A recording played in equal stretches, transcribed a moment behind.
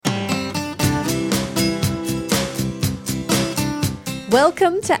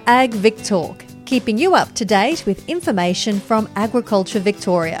Welcome to Ag Vic Talk, keeping you up to date with information from Agriculture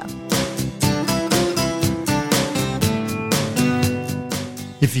Victoria.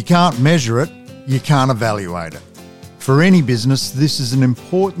 If you can't measure it, you can't evaluate it. For any business, this is an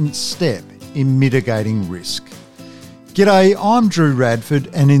important step in mitigating risk. G'day, I'm Drew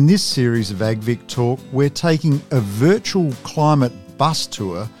Radford, and in this series of AgVic Talk, we're taking a virtual climate bus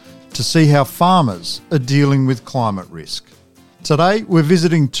tour to see how farmers are dealing with climate risk. Today, we're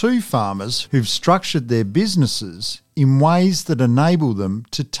visiting two farmers who've structured their businesses in ways that enable them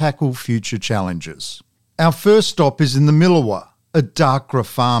to tackle future challenges. Our first stop is in the Milawa, at Darkra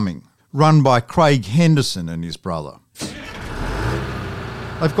Farming, run by Craig Henderson and his brother.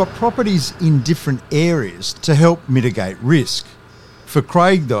 They've got properties in different areas to help mitigate risk. For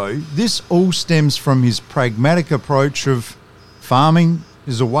Craig, though, this all stems from his pragmatic approach of farming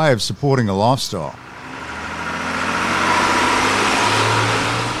is a way of supporting a lifestyle.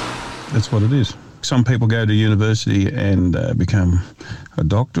 That's what it is. Some people go to university and become a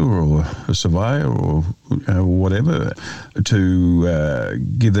doctor or a surveyor or whatever to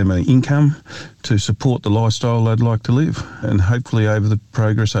give them an income to support the lifestyle they'd like to live. And hopefully over the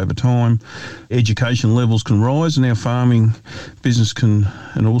progress over time, education levels can rise and our farming business can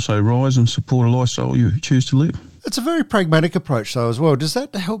and also rise and support a lifestyle you choose to live. It's a very pragmatic approach though as well. Does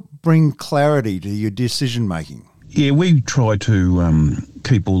that help bring clarity to your decision making? Yeah, we try to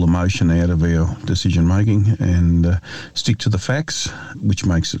keep all emotion out of our decision making and stick to the facts, which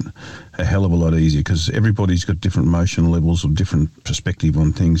makes it a hell of a lot easier because everybody's got different emotion levels or different perspective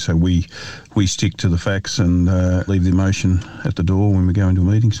on things. So we stick to the facts and leave the emotion at the door when we go into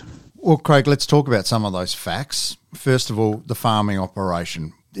meetings. Well, Craig, let's talk about some of those facts. First of all, the farming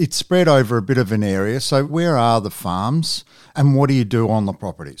operation. It's spread over a bit of an area. So where are the farms and what do you do on the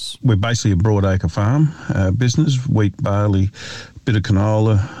properties? We're basically a broadacre farm business, wheat, barley, bit of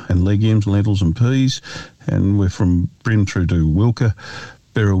canola and legumes, lentils and peas. And we're from Brim through to Wilka,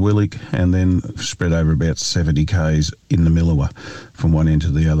 Berrawillick, and then spread over about 70 k's in the Milawa from one end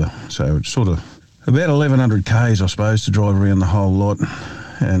to the other. So it's sort of about 1,100 k's, I suppose, to drive around the whole lot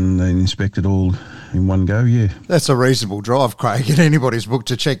and then inspect it all in one go, yeah. That's a reasonable drive, Craig, in anybody's book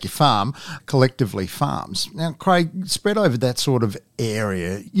to check your farm, Collectively Farms. Now, Craig, spread over that sort of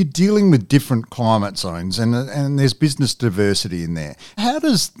area, you're dealing with different climate zones and there's business diversity in there. How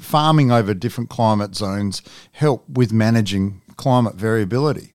does farming over different climate zones help with managing climate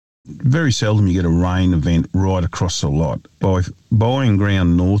variability? Very seldom you get a rain event right across the lot. By buying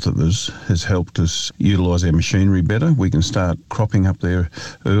ground north of us has helped us utilise our machinery better. We can start cropping up there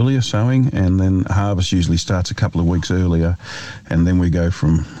earlier, sowing, and then harvest usually starts a couple of weeks earlier. And then we go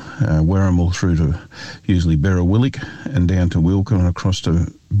from Werribee through to usually Berrawillick and down to Wilka and across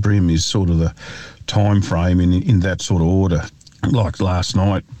to Brim is sort of the time frame in that sort of order. Like last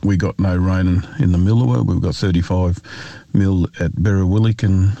night, we got no rain in the Milawa. We've got 35 mil at Berrawillick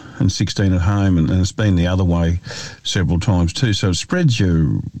and 16 at home, and it's been the other way several times too. So it spreads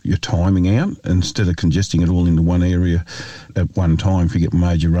your timing out instead of congesting it all into one area at one time if you get a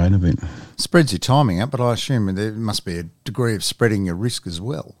major rain event. Spreads your timing out, but I assume there must be a degree of spreading your risk as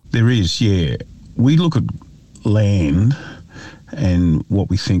well. There is, yeah. We look at land and what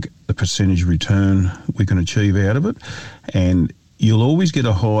we think the percentage return we can achieve out of it. And you'll always get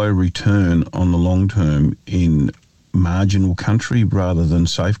a higher return on the long term in marginal country rather than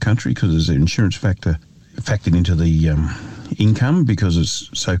safe country because there's an insurance factor factored into the income because it's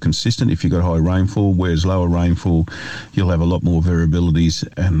so consistent if you've got high rainfall, whereas lower rainfall you'll have a lot more variabilities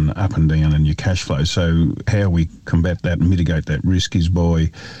and up and down in your cash flow. So how we combat that and mitigate that risk is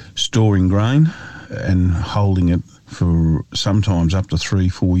by storing grain and holding it for sometimes up to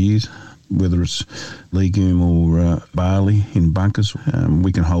 3-4 years, whether it's legume or barley in bunkers.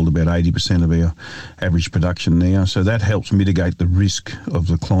 We can hold about 80% of our average production now. So that helps mitigate the risk of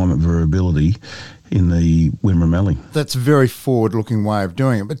the climate variability in the Wimmera Mallee. That's a very forward-looking way of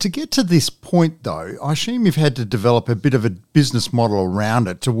doing it. But to get to this point, though, I assume you've had to develop a bit of a business model around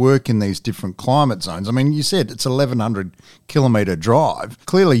it to work in these different climate zones. I mean, you said it's 1,100-kilometre drive.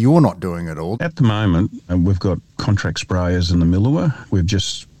 Clearly, you're not doing it all. At the moment, we've got contract sprayers in the Milawa. We've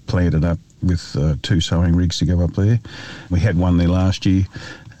just planted up with 2 sowing rigs to go up there. We had one there last year.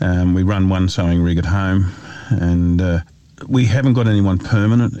 We run 1 sowing rig at home and we haven't got anyone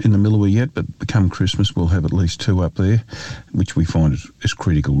permanent in the Milawa yet, but come Christmas we'll have at least 2 up there, which we find is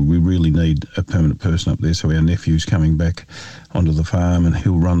critical. We really need a permanent person up there, so our nephew's coming back onto the farm and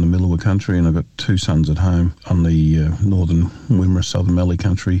he'll run the Milawa country, and I've got 2 sons at home on the northern Wimmera, southern Mallee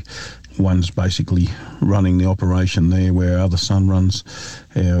country. One's basically running the operation there where our other son runs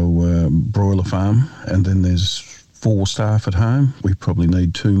our broiler farm, and then there's 4 staff at home. We probably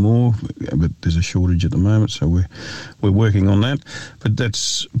need 2 more, but there's a shortage at the moment, so we're working on that. But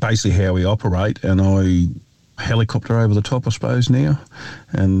that's basically how we operate, and I helicopter over the top, I suppose, now,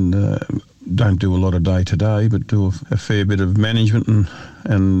 and don't do a lot of day-to-day, but do a fair bit of management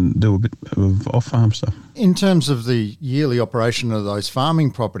and do a bit of off-farm stuff. In terms of the yearly operation of those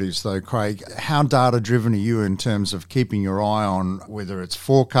farming properties, though, Craig, how data-driven are you in terms of keeping your eye on whether it's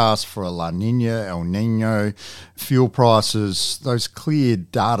forecast for a La Nina, El Nino, fuel prices, those clear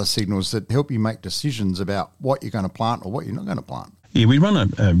data signals that help you make decisions about what you're going to plant or what you're not going to plant? Yeah, we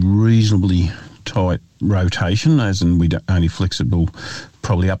run a reasonably tight rotation, as in we're only flexible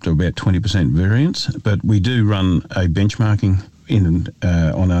probably up to about 20% variance, but we do run a benchmarking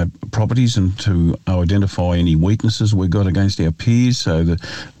on our properties and to identify any weaknesses we've got against our peers, so that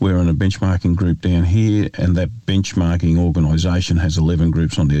we're in a benchmarking group down here, and that benchmarking organisation has 11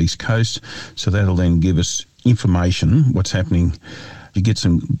 groups on the East Coast, so that'll then give us information, what's happening. You get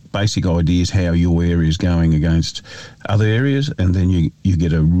some basic ideas how your area is going against other areas, and then you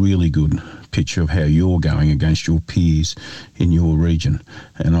get a really good picture of how you're going against your peers in your region.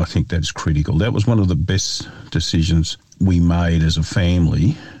 And I think that's critical. That was one of the best decisions we made as a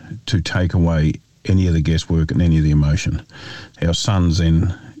family, to take away any of the guesswork and any of the emotion. Our sons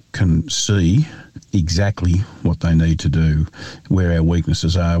then can see exactly what they need to do, where our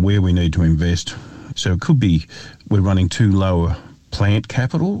weaknesses are, where we need to invest. So it could be we're running too low plant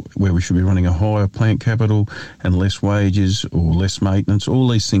capital, where we should be running a higher plant capital and less wages or less maintenance. All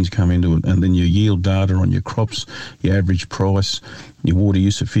these things come into it, and then your yield data on your crops, your average price, your water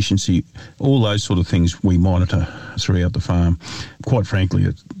use efficiency, all those sort of things we monitor throughout the farm. Quite frankly,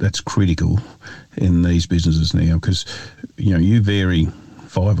 that's critical in these businesses now, because you vary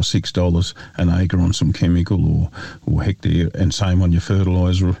 $5 or $6 an acre on some chemical or hectare, and same on your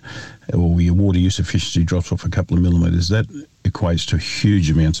fertiliser, or your water use efficiency drops off a couple of millimetres. That equates to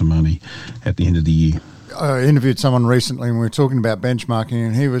huge amounts of money at the end of the year. I interviewed someone recently and we were talking about benchmarking,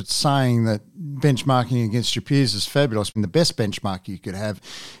 and he was saying that benchmarking against your peers is fabulous, and the best benchmark you could have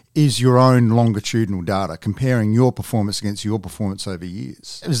is your own longitudinal data, comparing your performance against your performance over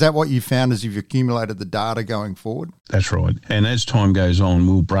years. Is that what you found as you've accumulated the data going forward? That's right. And as time goes on,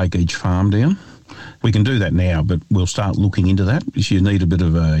 we'll break each farm down. We can do that now, but we'll start looking into that. You need a bit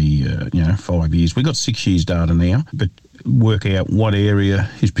of 5 years. We've got 6 years data now, but work out what area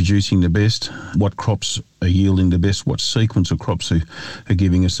is producing the best, what crops are yielding the best, what sequence of crops are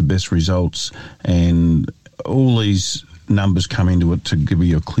giving us the best results, and all these numbers come into it to give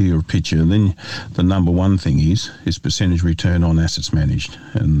you a clearer picture. And then the number one thing is percentage return on assets managed,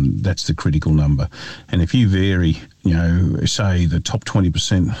 and that's the critical number. And if you vary, say the top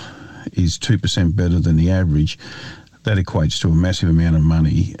 20% is 2% better than the average, that equates to a massive amount of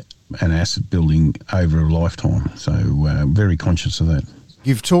money and asset building over a lifetime. So very conscious of that.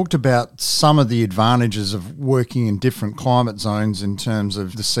 You've talked about some of the advantages of working in different climate zones in terms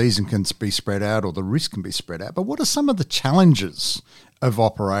of the season can be spread out or the risk can be spread out. But what are some of the challenges of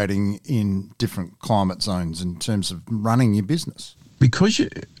operating in different climate zones in terms of running your business? Because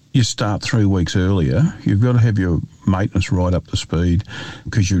you start 3 weeks earlier, you've got to have your maintenance right up to speed,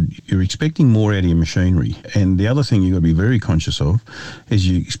 because you're expecting more out of your machinery. And the other thing you've got to be very conscious of is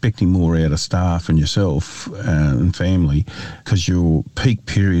you're expecting more out of staff and yourself and family, because your peak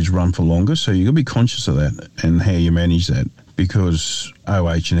periods run for longer. So you've got to be conscious of that and how you manage that, because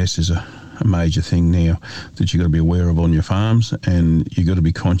OH&S is a major thing now that you've got to be aware of on your farms, and you've got to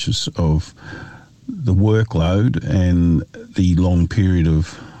be conscious of the workload and the long period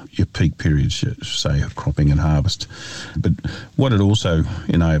of your peak periods, say cropping and harvest. But what it also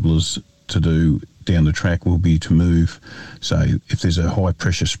enables us to do down the track will be to move, say if there's a high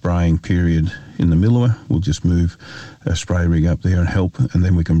pressure spraying period in the Millewa, we'll just move a spray rig up there and help, and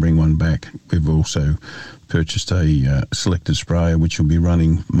then we can bring one back. We've also purchased a selected sprayer which will be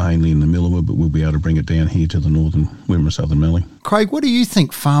running mainly in the Millewa, but we'll be able to bring it down here to the northern Wimmera Southern Mallee. Craig, what do you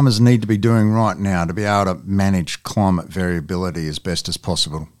think farmers need to be doing right now to be able to manage climate variability as best as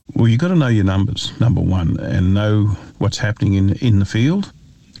possible? Well, you've got to know your numbers, number one, and know what's happening in the field.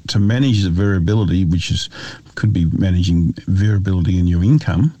 To manage the variability, could be managing variability in your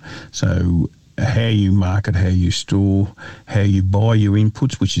income, so how you market, how you store, how you buy your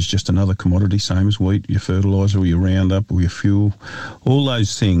inputs, which is just another commodity, same as wheat, your fertiliser or your Roundup or your fuel. All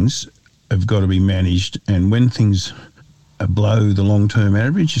those things have got to be managed, and when things are below the long-term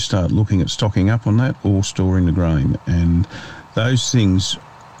average, you start looking at stocking up on that or storing the grain, and those things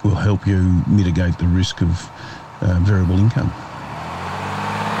will help you mitigate the risk of variable income.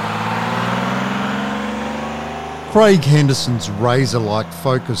 Craig Henderson's razor-like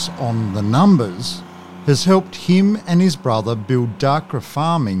focus on the numbers has helped him and his brother build Darkra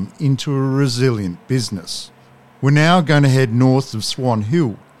Farming into a resilient business. We're now going to head north of Swan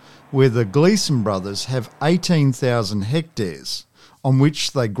Hill, where the Gleeson brothers have 18,000 hectares on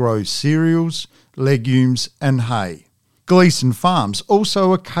which they grow cereals, legumes and hay. Gleeson Farms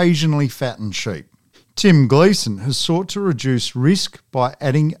also occasionally fatten sheep. Tim Gleeson has sought to reduce risk by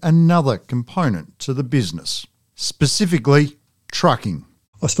adding another component to the business, specifically trucking.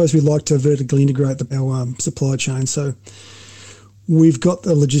 I suppose we like to vertically integrate our supply chain. So we've got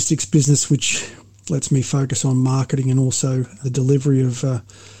the logistics business, which lets me focus on marketing and also the delivery of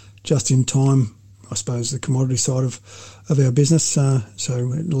just in time, I suppose, the commodity side of our business. So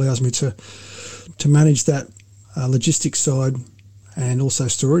it allows me to manage that logistics side and also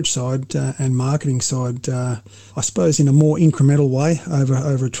storage side and marketing side, I suppose, in a more incremental way over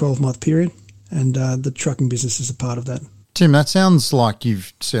a 12-month period. And the trucking business is a part of that. Tim, that sounds like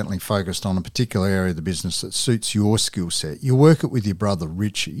you've certainly focused on a particular area of the business that suits your skill set. You work it with your brother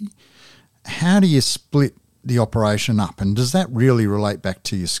Richie. How do you split the operation up, and does that really relate back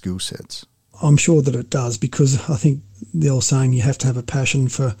to your skill sets? I'm sure that it does, because I think the old saying, you have to have a passion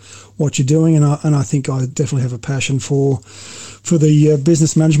for what you're doing, and I think I definitely have a passion for the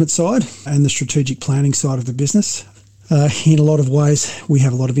business management side and the strategic planning side of the business. In a lot of ways, we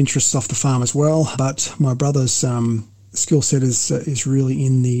have a lot of interests off the farm as well, but my brother's skill set is really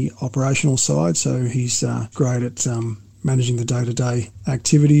in the operational side, so he's great at managing the day-to-day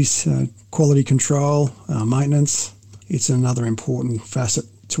activities, quality control, maintenance. It's another important facet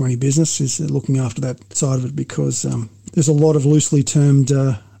to any business, is looking after that side of it, because there's a lot of loosely termed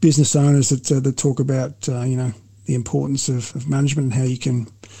business owners that talk about the importance of management and how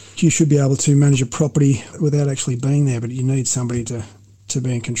you should be able to manage a property without actually being there, but you need somebody to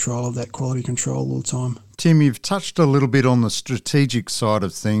be in control of that quality control all the time. Tim, you've touched a little bit on the strategic side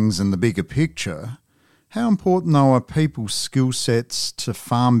of things and the bigger picture. How important, though, are people's skill sets to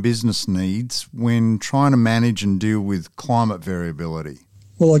farm business needs when trying to manage and deal with climate variability?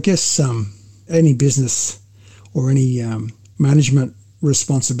 Well, I guess any business or any management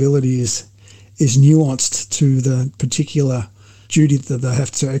responsibility is nuanced to the particular duty that they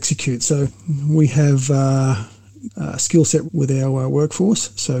have to execute. So we have a skill set with our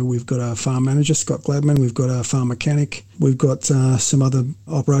workforce. So we've got a farm manager, Scott Gladman. We've got a farm mechanic. We've got some other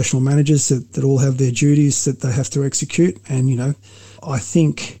operational managers that all have their duties that they have to execute. And, I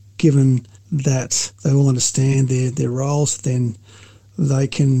think given that they all understand their roles, then they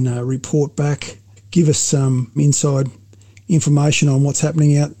can report back, give us some inside information on what's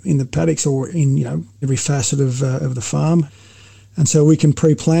happening out in the paddocks or in every facet of the farm. And so we can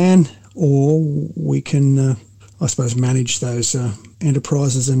pre-plan, or we can I suppose manage those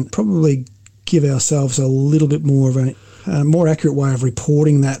enterprises and probably give ourselves a little bit more of a more accurate way of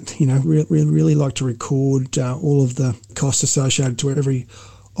reporting that. Really like to record all of the costs associated to every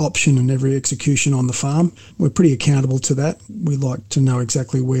option and every execution on the farm. We're pretty accountable to that. We like to know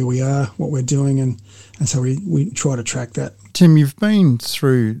exactly where we are, what we're doing, and so we try to track that. Tim, you've been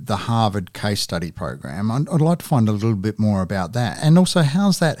through the Harvard case study program. I'd like to find a little bit more about that. And also,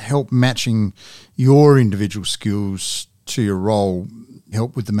 how's that help matching your individual skills to your role,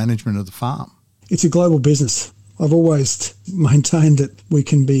 help with the management of the farm? It's a global business. I've always maintained that we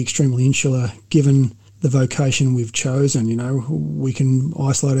can be extremely insular given the vocation we've chosen. We can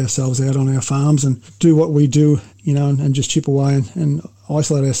isolate ourselves out on our farms and do what we do, and just chip away and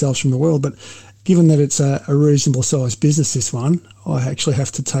isolate ourselves from the world. But given that it's a reasonable sized business, this one, I actually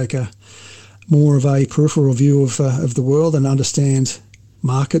have to take more of a peripheral view of the world and understand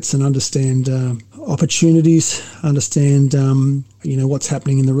markets and understand opportunities, understand what's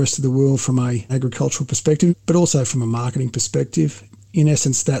happening in the rest of the world from a agricultural perspective, but also from a marketing perspective. In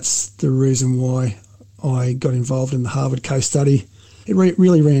essence, that's the reason why I got involved in the Harvard case study. It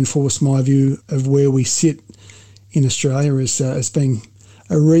really reinforced my view of where we sit in Australia as being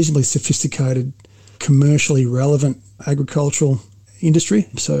a reasonably sophisticated, commercially relevant agricultural industry.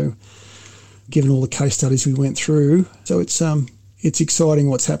 So given all the case studies we went through, so it's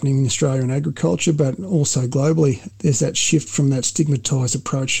exciting what's happening in Australia in agriculture, but also globally. There's that shift from that stigmatised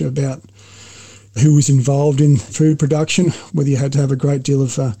approach about who was involved in food production, whether you had to have a great deal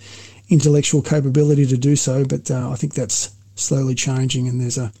of intellectual capability to do so, but I think that's slowly changing, and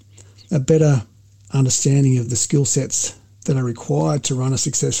there's a better understanding of the skill sets that are required to run a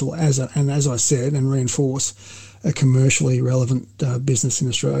successful, as I said, and reinforce a commercially relevant business in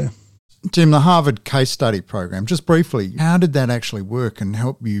Australia. Tim, the Harvard case study program, just briefly, how did that actually work and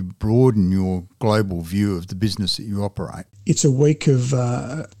help you broaden your global view of the business that you operate? It's a week of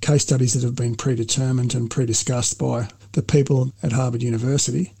case studies that have been predetermined and pre-discussed by the people at Harvard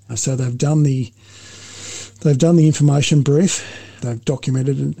University. So they've done the They've done the information brief, they've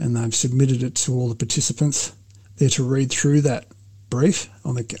documented it, and they've submitted it to all the participants. They're to read through that brief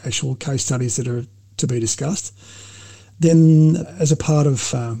on the actual case studies that are to be discussed. Then, as a part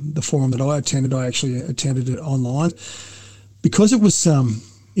of the forum that I actually attended it online. Because it was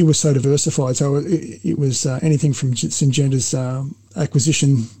so diversified, so it was anything from Syngenda's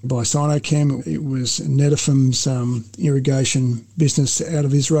acquisition by Sinochem, it was Netafim's irrigation business out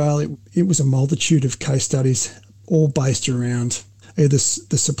of Israel. It was a multitude of case studies, all based around either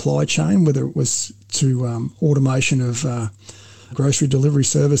the supply chain, whether it was to automation of grocery delivery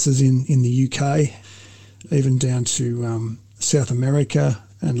services in the UK, even down to South America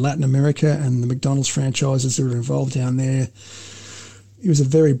and Latin America and the McDonald's franchises that were involved down there. It was a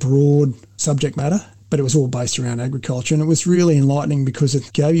very broad subject matter, but it was all based around agriculture, and it was really enlightening because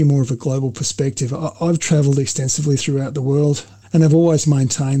it gave you more of a global perspective. I've travelled extensively throughout the world, and I've always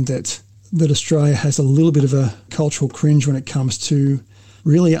maintained that Australia has a little bit of a cultural cringe when it comes to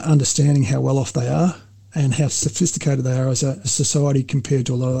really understanding how well off they are and how sophisticated they are as a society compared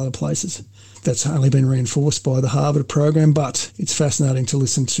to a lot of other places. That's only been reinforced by the Harvard program, but it's fascinating to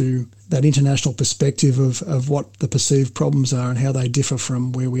listen to that international perspective of what the perceived problems are and how they differ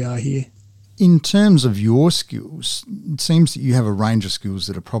from where we are here. In terms of your skills, it seems that you have a range of skills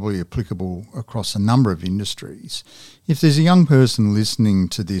that are probably applicable across a number of industries. If there's a young person listening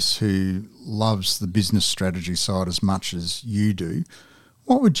to this who loves the business strategy side as much as you do,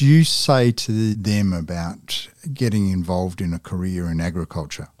 what would you say to them about getting involved in a career in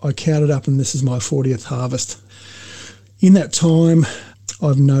agriculture? I counted up, and this is my 40th harvest. In that time,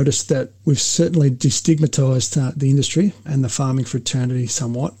 I've noticed that we've certainly destigmatised the industry and the farming fraternity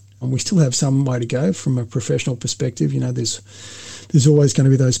somewhat. And we still have some way to go from a professional perspective. You know, there's always going to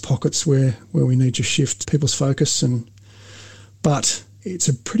be those pockets where we need to shift people's focus. But it's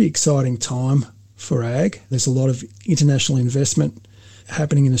a pretty exciting time for ag. There's a lot of international investment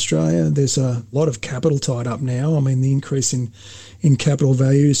happening in Australia. There's a lot of capital tied up now. I mean, the increase in capital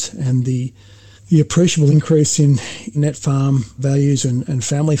values and the appreciable increase in net farm values and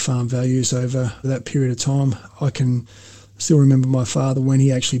family farm values over that period of time. I can still remember my father when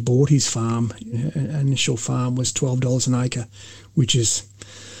he actually bought his farm. Initial farm was $12 an acre, which is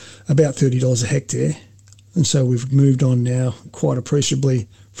about $30 a hectare. And so we've moved on now quite appreciably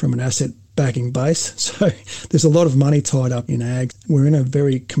from an asset backing base. So there's a lot of money tied up in ag. We're in a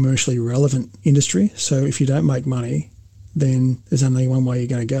very commercially relevant industry. So if you don't make money, then there's only one way you're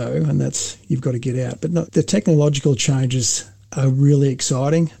going to go, and that's you've got to get out. But no, the technological changes are really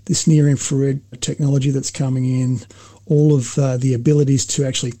exciting. This near-infrared technology that's coming in, all of the abilities to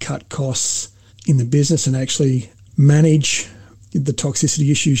actually cut costs in the business and actually manage the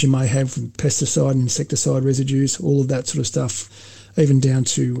toxicity issues you may have with pesticide and insecticide residues, all of that sort of stuff, even down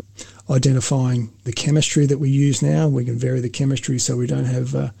to identifying the chemistry that we use now. We can vary the chemistry so we don't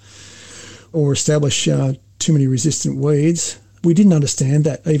have or establish too many resistant weeds. We didn't understand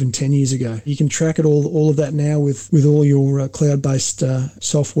that even 10 years ago. You can track it all of that now with all your cloud-based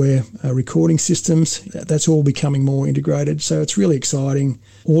software recording systems. That's all becoming more integrated. So it's really exciting.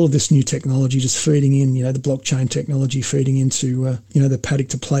 All of this new technology just feeding in, the blockchain technology feeding into, the paddock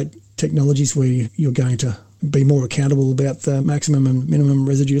to plate technologies where you're going to be more accountable about the maximum and minimum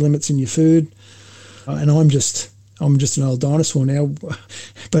residue limits in your food. And I'm just an old dinosaur now.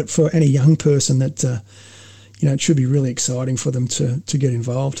 But for any young person that, it should be really exciting for them to get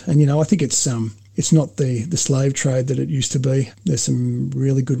involved. And, I think it's not the slave trade that it used to be. There's some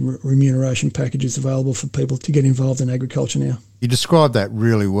really good remuneration packages available for people to get involved in agriculture now. You described that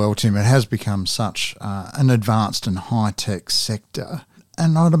really well, Tim. It has become such an advanced and high-tech sector.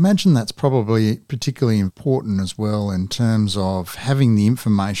 And I'd imagine that's probably particularly important as well in terms of having the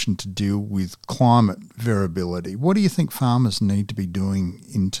information to deal with climate variability. What do you think farmers need to be doing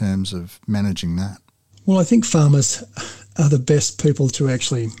in terms of managing that? Well, I think farmers are the best people to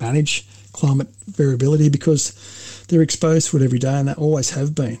actually manage climate variability because they're exposed to it every day, and they always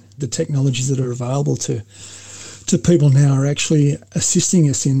have been. The technologies that are available to people now are actually assisting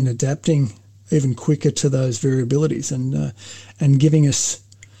us in adapting even quicker to those variabilities and giving us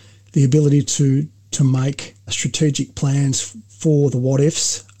the ability to make strategic plans for the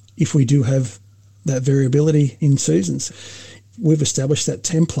what-ifs if we do have that variability in seasons. We've established that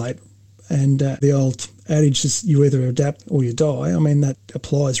template. And the old adage is you either adapt or you die. I mean, that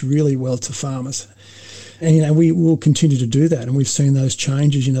applies really well to farmers. And, we will continue to do that. And we've seen those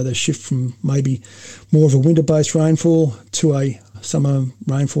changes, the shift from maybe more of a winter-based rainfall to a summer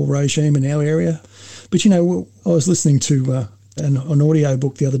rainfall regime in our area. But, I was listening to an audio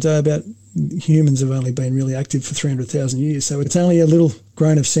book the other day about humans have only been really active for 300,000 years. So it's only a little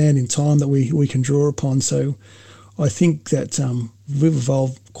grain of sand in time that we can draw upon. So I think that we've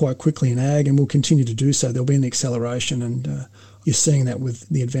evolved quite quickly in ag, and we'll continue to do so. There'll be an acceleration, and you're seeing that with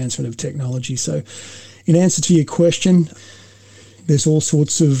the advancement of technology. So in answer to your question, there's all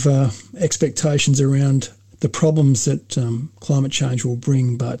sorts of expectations around the problems that climate change will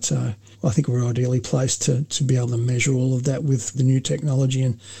bring, but I think we're ideally placed to be able to measure all of that with the new technology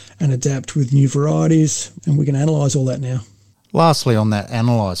and adapt with new varieties, and we can analyse all that now. Lastly, on that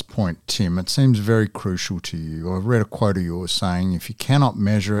analyse point, Tim, it seems very crucial to you. I read a quote of yours saying, if you cannot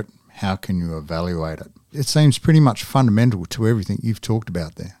measure it, how can you evaluate it? It seems pretty much fundamental to everything you've talked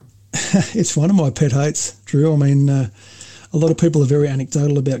about there. It's one of my pet hates, Drew. I mean, a lot of people are very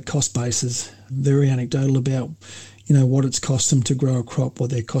anecdotal about cost bases, very anecdotal about, what it's cost them to grow a crop, what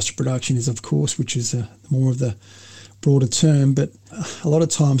their cost of production is, of course, which is more of the broader term. But a lot of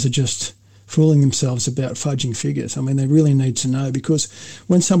times they're just fooling themselves about fudging figures. I mean, they really need to know, because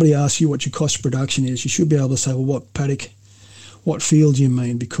when somebody asks you what your cost of production is, you should be able to say, well, what paddock, what field you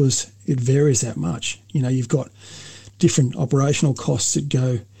mean, because it varies that much. You've got different operational costs that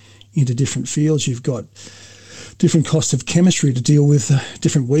go into different fields. You've got different costs of chemistry to deal with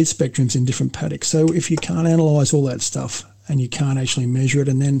different weed spectrums in different paddocks. So if you can't analyse all that stuff and you can't actually measure it,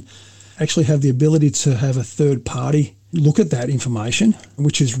 and then actually have the ability to have a third party look at that information,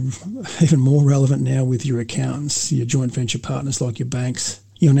 which is even more relevant now with your accountants, your joint venture partners like your banks,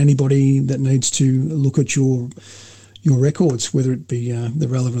 and anybody that needs to look at your records, whether it be the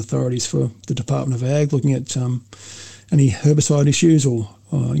relevant authorities for the Department of Ag, looking at any herbicide issues or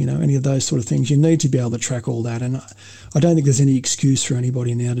any of those sort of things. You need to be able to track all that, and I don't think there's any excuse for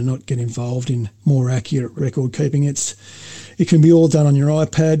anybody now to not get involved in more accurate record keeping. It can be all done on your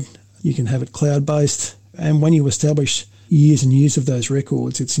iPad. You can have it cloud-based, and when you establish years and years of those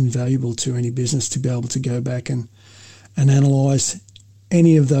records, it's invaluable to any business to be able to go back and analyse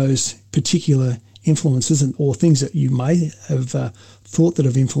any of those particular influences or things that you may have thought that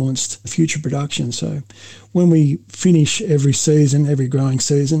have influenced future production. So when we finish every season, every growing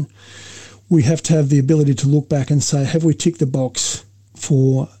season, we have to have the ability to look back and say, have we ticked the box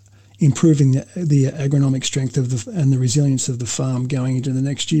for improving the agronomic strength and the resilience of the farm going into the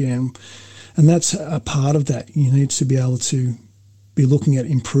next year? And that's a part of that. You need to be able to be looking at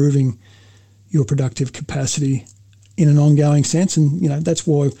improving your productive capacity in an ongoing sense. And, that's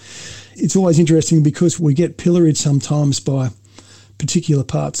why it's always interesting, because we get pilloried sometimes by particular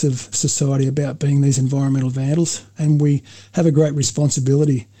parts of society about being these environmental vandals, and we have a great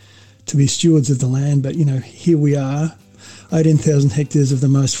responsibility to be stewards of the land. But, here we are, 18,000 hectares of the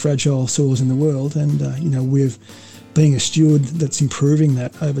most fragile soils in the world, and, we're being a steward that's improving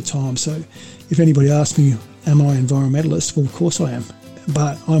that over time. So if anybody asks me, am I an environmentalist? Well, of course I am.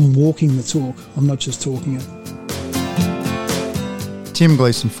 But I'm walking the talk. I'm not just talking it. Tim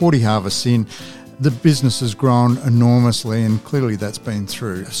Gleeson, 40 harvests in, the business has grown enormously, and clearly that's been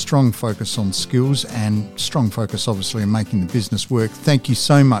through a strong focus on skills and strong focus obviously on making the business work. Thank you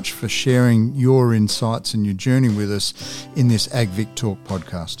so much for sharing your insights and your journey with us in this AgVic Talk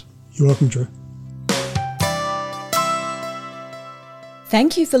podcast. You're welcome, Drew.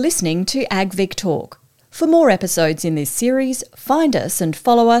 Thank you for listening to AgVic Talk. For more episodes in this series, find us and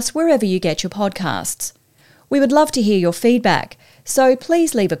follow us wherever you get your podcasts. We would love to hear your feedback, so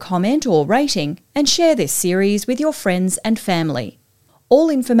please leave a comment or rating and share this series with your friends and family. All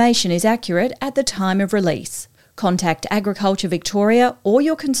information is accurate at the time of release. Contact Agriculture Victoria or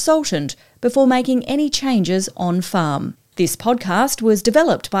your consultant before making any changes on farm. This podcast was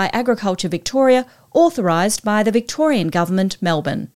developed by Agriculture Victoria, authorised by the Victorian Government, Melbourne.